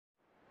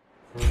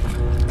Could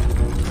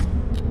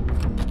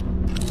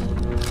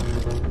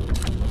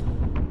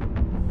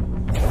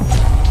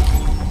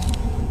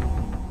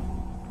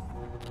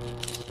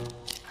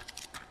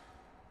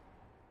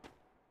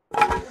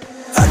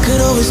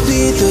always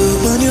be the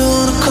one you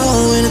wanna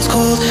call when it's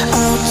cold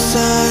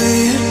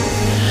outside.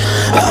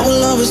 I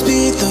will always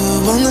be the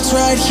one that's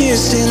right here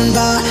standing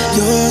by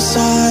your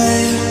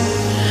side.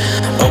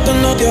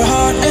 Open up your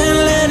heart and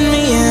let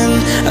me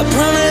in. I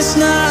promise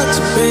not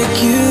to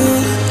break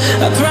you.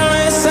 I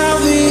promise I'll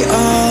be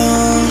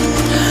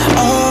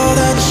all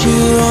that you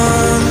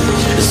want.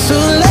 So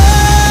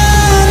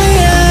let me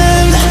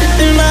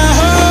in my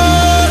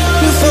heart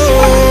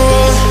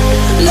before.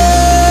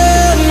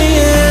 Let me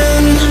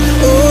in.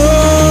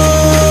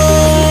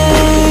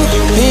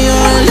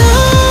 Your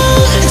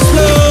love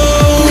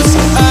explodes,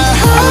 our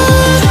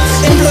hearts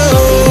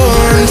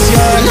implodes.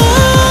 Your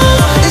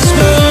love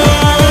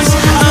explodes,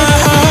 our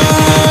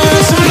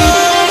hearts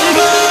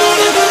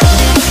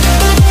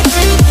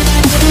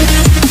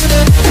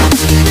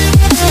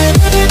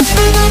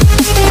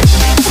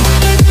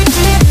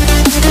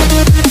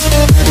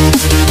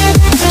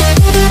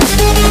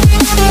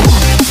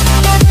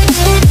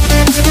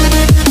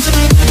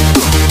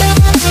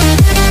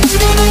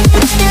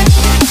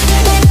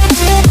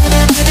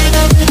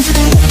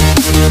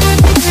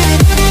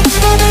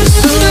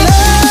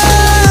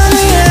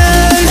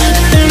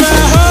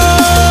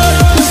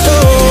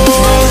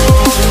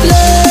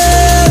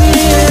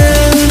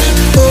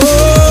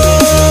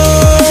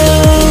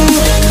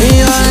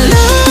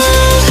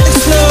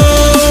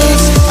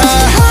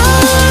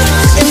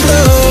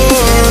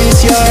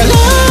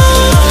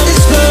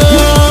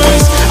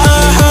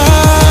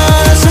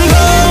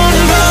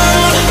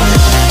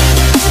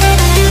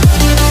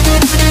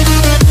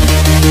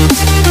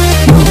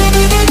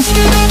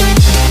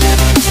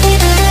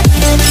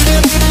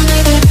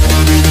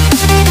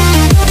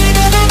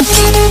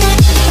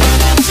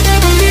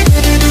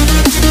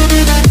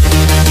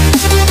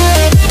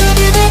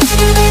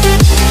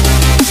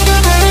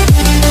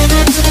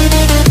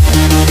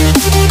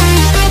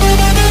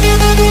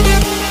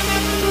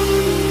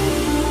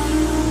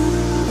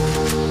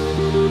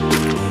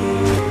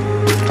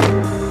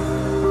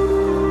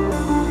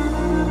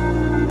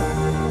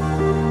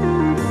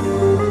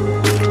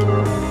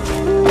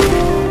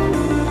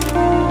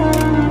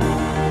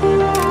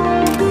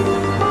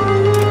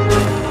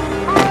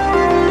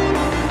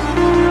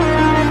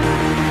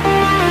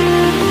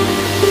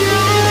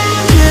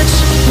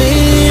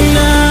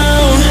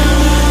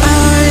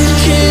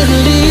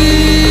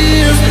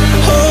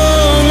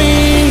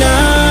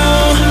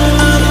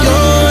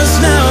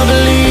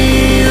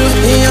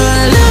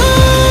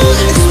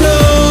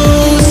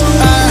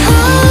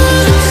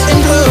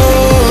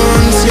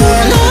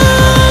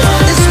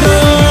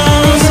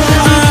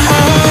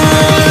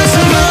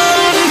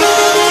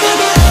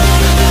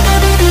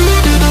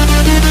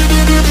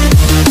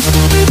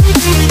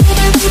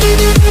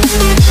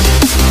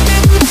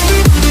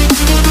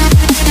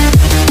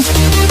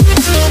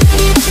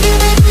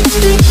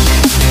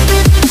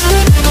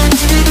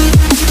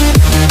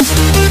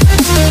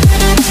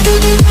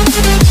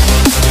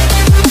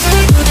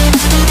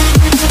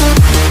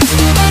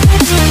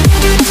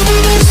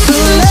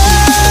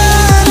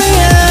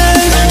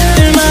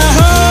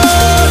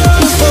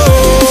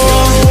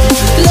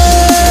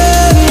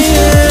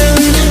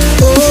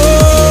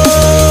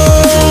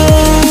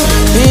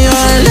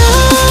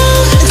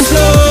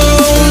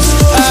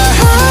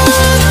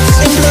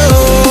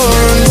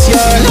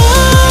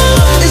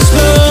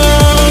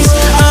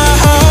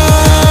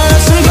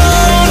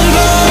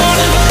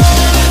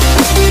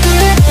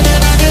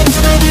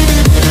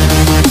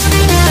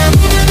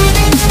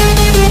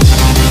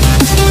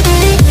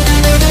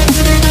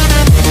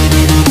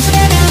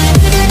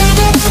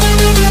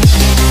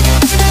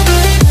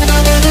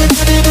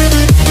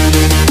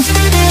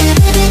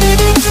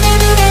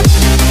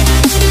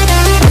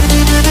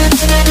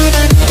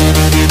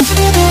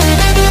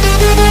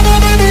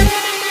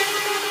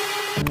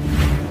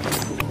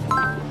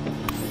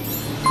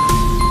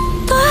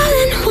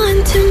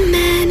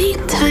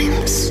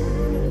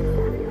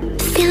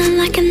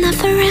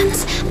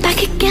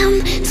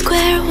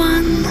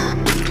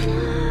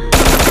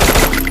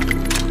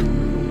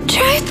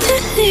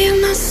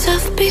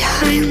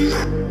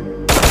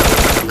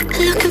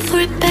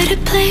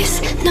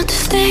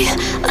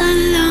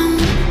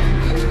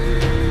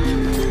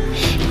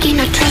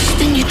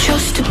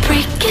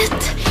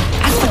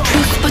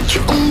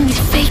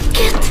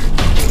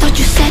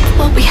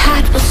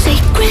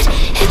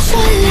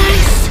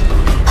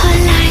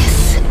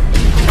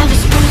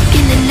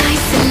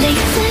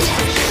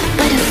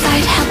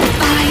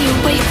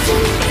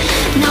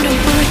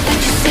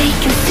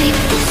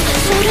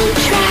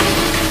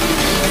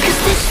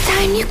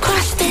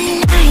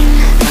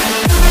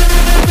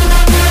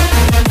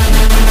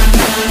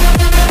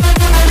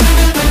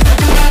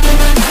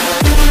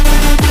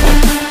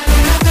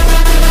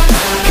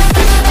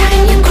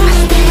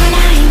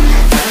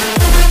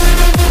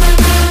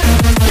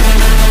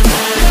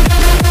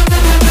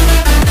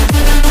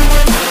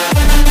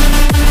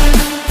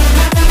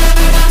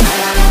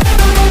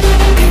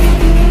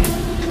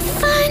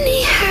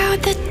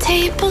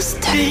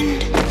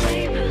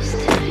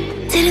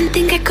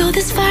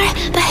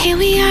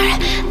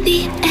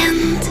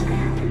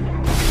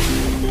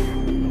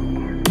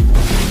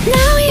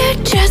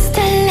Just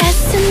a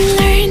lesson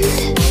learned,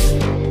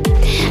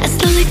 a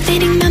slowly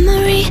fading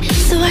memory,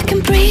 so I can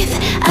breathe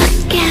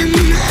again.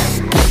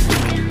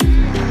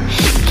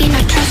 Gain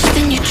our trust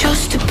and you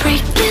chose to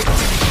break it.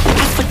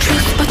 Ask for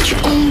truth but you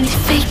only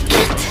fake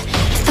it.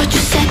 Thought you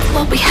said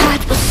what we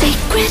had was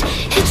sacred.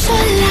 It's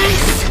all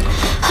lies,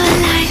 all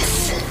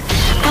lies.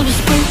 I was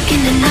broken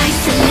and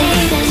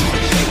isolated,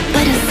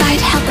 but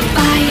inside held the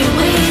fire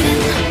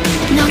waiting.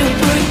 Not a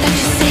word that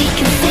you say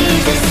can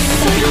save this,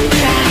 so don't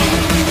try,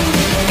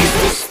 'cause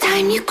this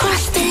time you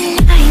crossed the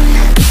line.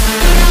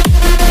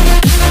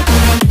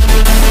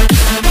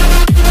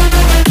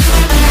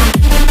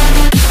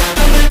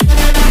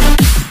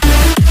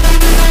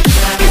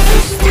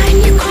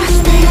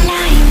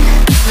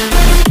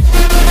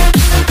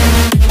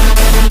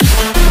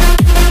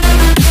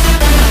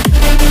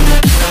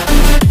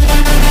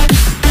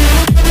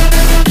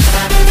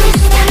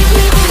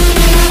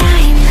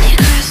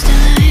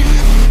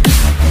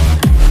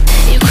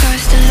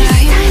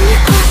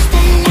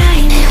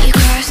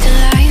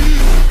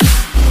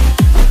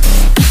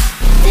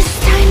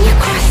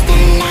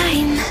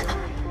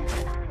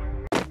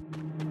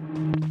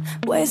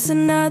 Waste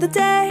another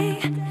day,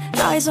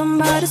 eyes on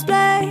my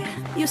display.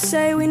 You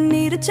say we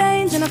need a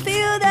change and I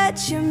feel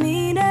that you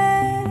mean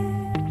it.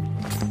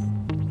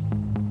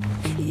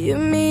 You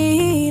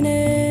mean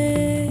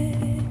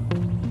it.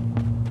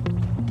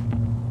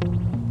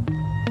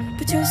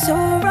 But you're so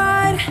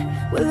right,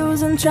 we're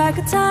losing track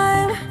of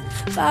time.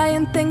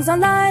 Buying things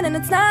online and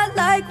it's not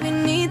like we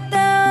need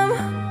them.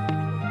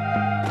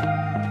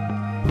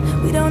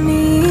 We don't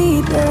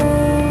need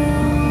them.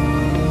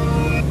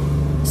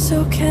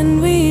 So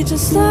can we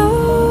just slow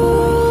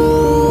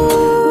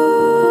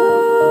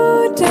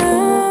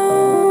down?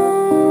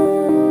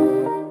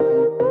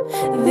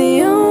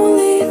 The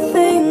only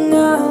thing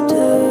I'll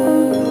do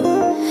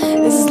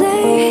is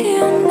lay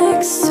here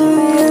next to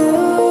you.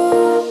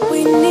 We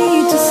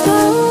need to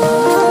slow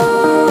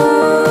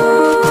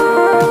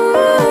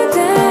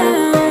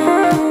down.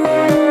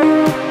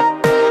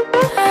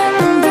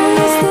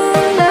 Embrace the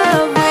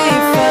love we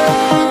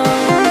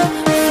found.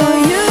 For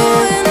you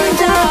and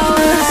I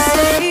was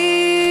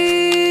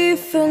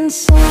safe and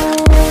sound.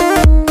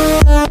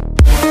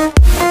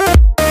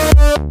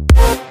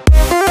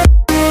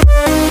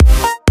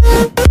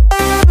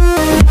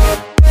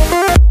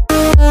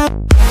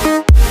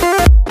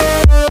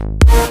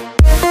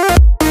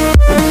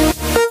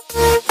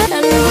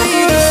 And we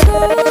just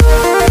slow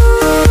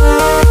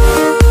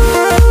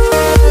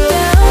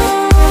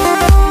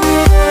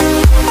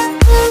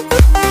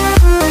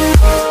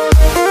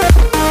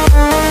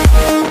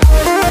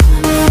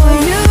For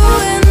you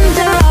and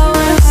I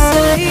was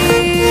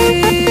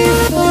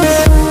safe and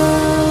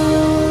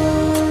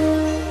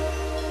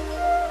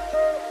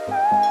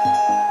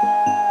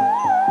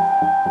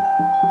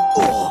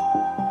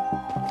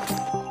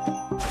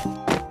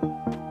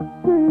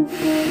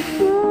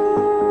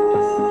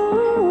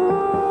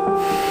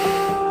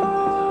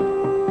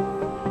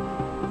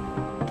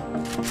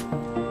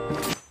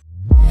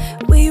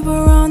We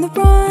were on the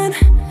run,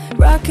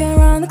 rocking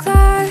around the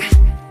clock.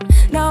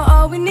 Now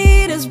all we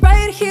need is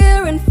right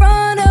here in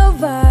front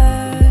of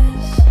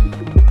us.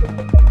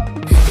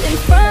 In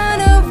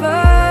front of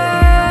us.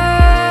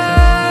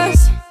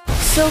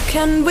 So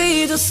can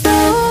we just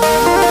slow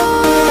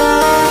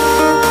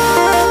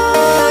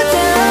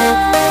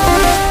down?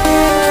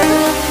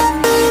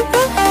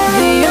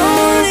 The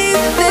only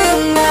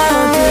thing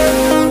I'll do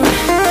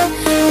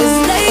is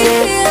lay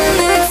here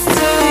next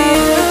to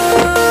you.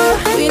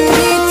 We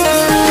need to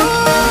slow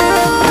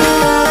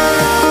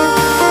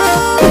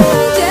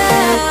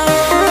down.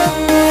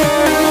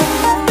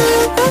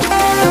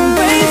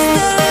 Embrace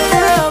the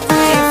love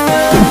we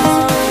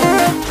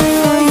found.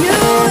 For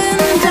you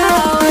and I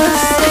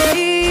was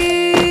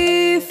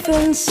safe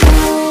and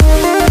sound.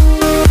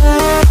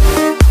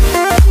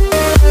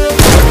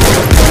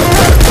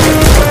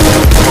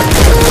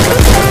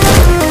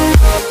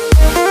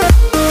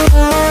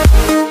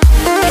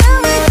 Can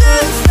we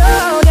just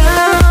slow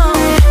down?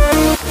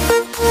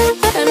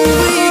 And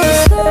we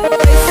just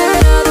waste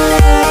another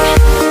day.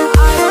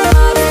 I don't know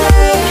how to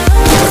say.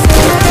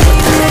 Say I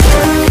need to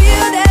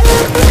feel that you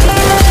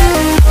feel it.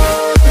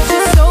 But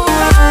you're so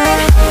right,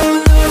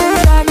 we're losing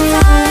track of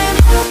time.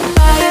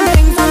 Buying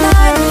things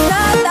online, it's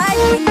not like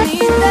we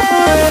need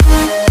them.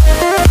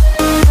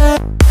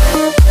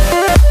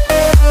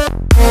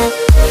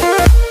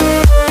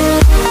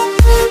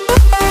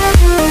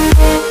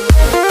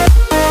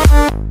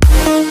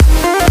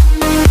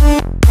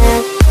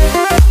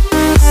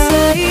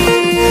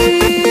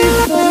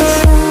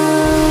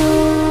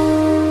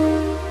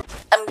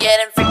 I'm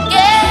getting freaky.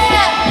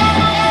 Yeah.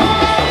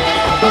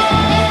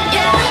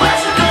 What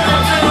you gonna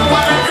do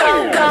when I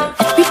come?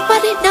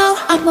 Everybody know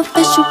I'm a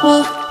visual.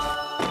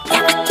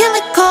 Yeah, I kill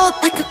it cold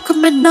like a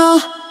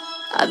criminal.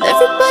 I'm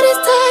everybody's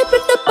type,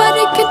 but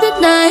nobody can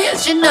deny.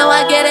 'Cause you know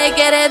I get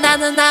it,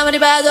 나는 아무리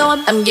봐도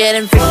I'm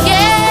getting freaky.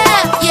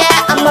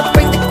 Yeah, I'ma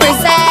bring the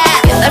crazy.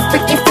 Get that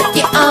freaky,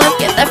 freaky on.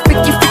 Get that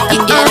freaky, freaky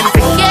on. I'm getting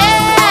freaky.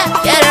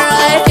 Get it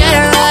right, get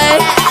it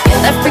right. Get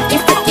that freaky,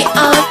 freaky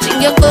on.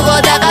 신경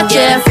끄고 다 같이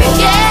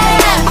freaky.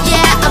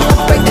 Yeah,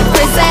 I'ma bring the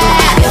crazy.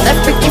 Get that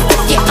freaky,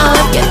 freaky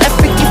on. Get that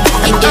freaky,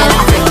 freaky on.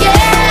 Freaky.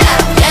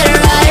 Get it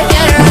right,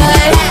 get it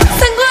right.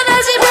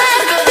 상관하지 마.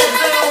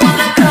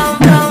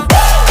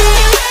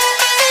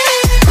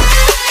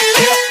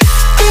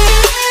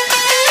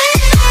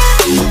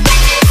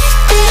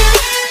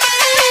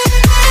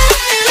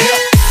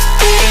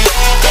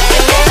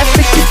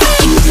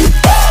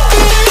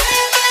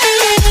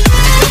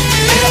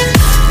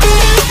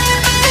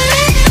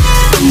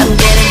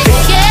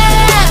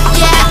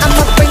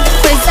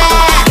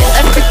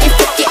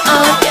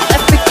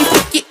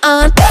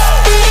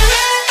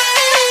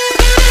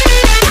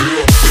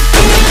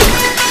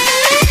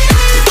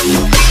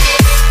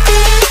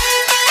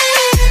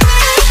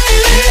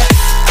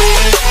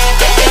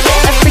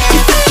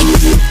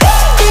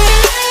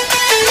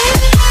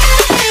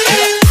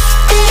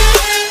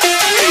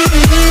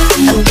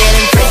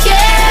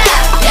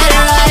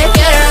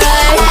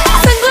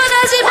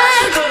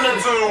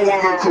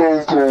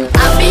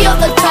 I'll be on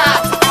the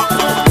top,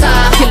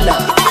 top killer.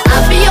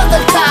 I'll be on the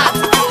top,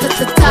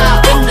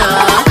 top winner.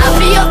 I'll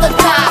be on the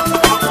top,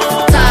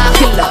 top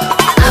killer.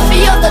 I'll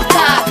be on the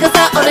top, 'cause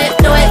I own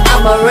it, know it,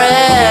 I'm a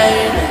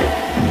reign.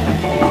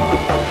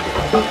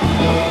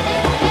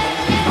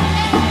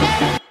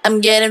 I'm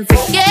getting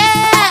freaky,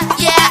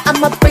 yeah,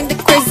 I'ma bring the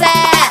crazy.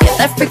 Get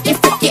that freaky,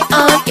 freaky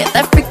on, get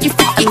that freaky,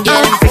 freaky on.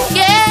 Getting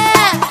freaky,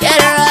 get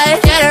it right,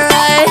 get it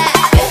right.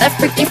 Get that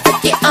freaky,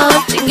 freaky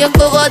on. 신경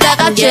끄고 다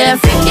같이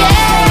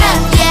freaky.